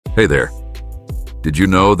Hey there. Did you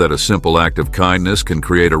know that a simple act of kindness can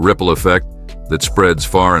create a ripple effect that spreads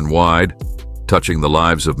far and wide, touching the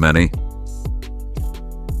lives of many?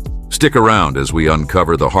 Stick around as we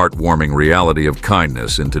uncover the heartwarming reality of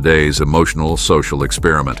kindness in today's emotional social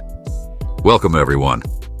experiment. Welcome, everyone.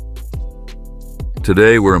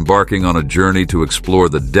 Today, we're embarking on a journey to explore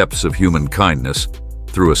the depths of human kindness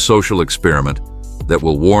through a social experiment that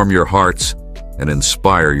will warm your hearts and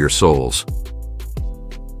inspire your souls.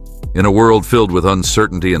 In a world filled with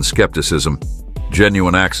uncertainty and skepticism,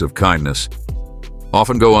 genuine acts of kindness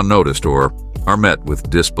often go unnoticed or are met with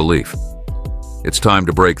disbelief. It's time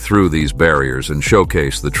to break through these barriers and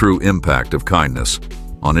showcase the true impact of kindness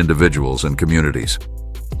on individuals and communities.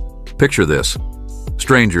 Picture this: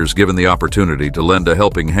 strangers given the opportunity to lend a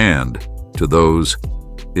helping hand to those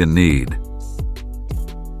in need.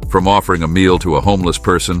 From offering a meal to a homeless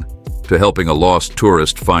person to helping a lost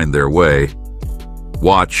tourist find their way,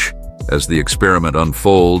 watch as the experiment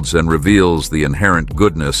unfolds and reveals the inherent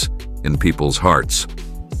goodness in people's hearts.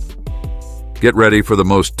 Get ready for the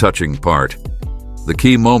most touching part, the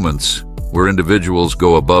key moments where individuals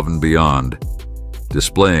go above and beyond,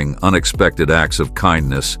 displaying unexpected acts of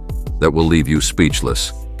kindness that will leave you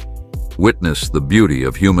speechless. Witness the beauty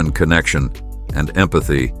of human connection and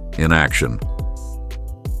empathy in action.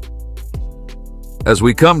 As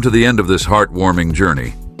we come to the end of this heartwarming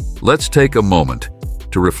journey, let's take a moment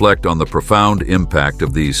to reflect on the profound impact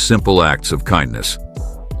of these simple acts of kindness.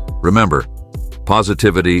 Remember,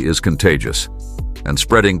 positivity is contagious, and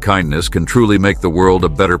spreading kindness can truly make the world a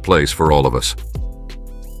better place for all of us.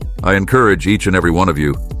 I encourage each and every one of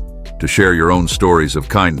you to share your own stories of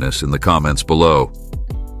kindness in the comments below.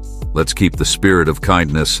 Let's keep the spirit of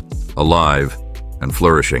kindness alive and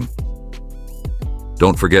flourishing.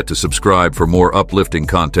 Don't forget to subscribe for more uplifting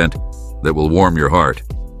content that will warm your heart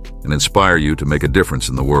and inspire you to make a difference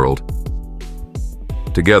in the world.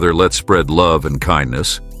 Together, let's spread love and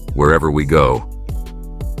kindness wherever we go.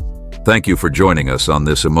 Thank you for joining us on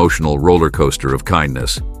this emotional roller coaster of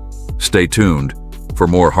kindness. Stay tuned for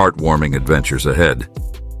more heartwarming adventures ahead.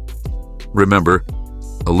 Remember,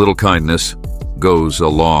 a little kindness goes a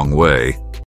long way.